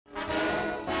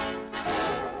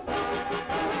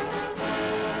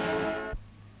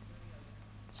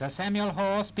Sir Samuel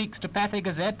Hoare speaks to Pathé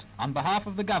Gazette on behalf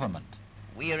of the government.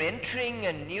 We are entering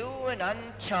a new and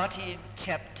uncharted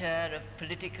chapter of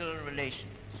political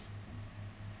relations.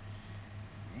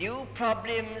 New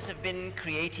problems have been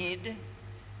created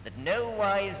that no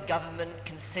wise government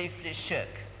can safely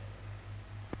shirk.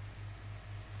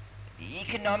 The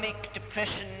economic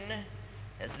depression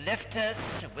has left us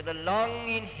with a long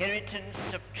inheritance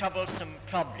of troublesome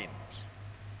problems.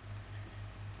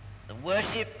 The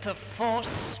worship of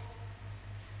force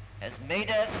has made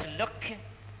us look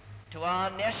to our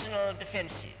national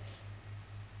defenses.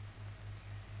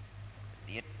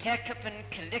 The attack upon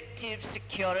collective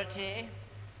security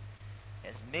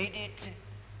has made it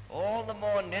all the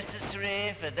more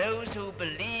necessary for those who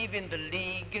believe in the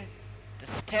League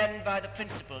to stand by the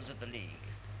principles of the League.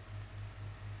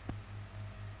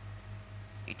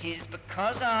 It is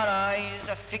because our eyes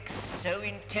are fixed so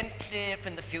intently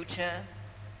upon the future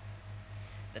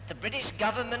that the British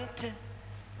government,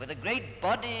 with a great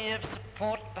body of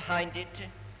support behind it,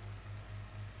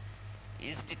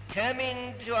 is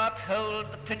determined to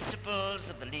uphold the principles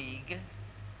of the League,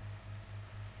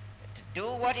 to do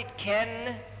what it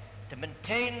can to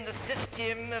maintain the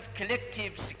system of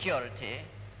collective security,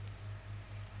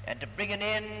 and to bring an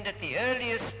end at the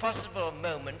earliest possible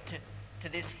moment to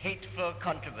this hateful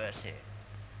controversy.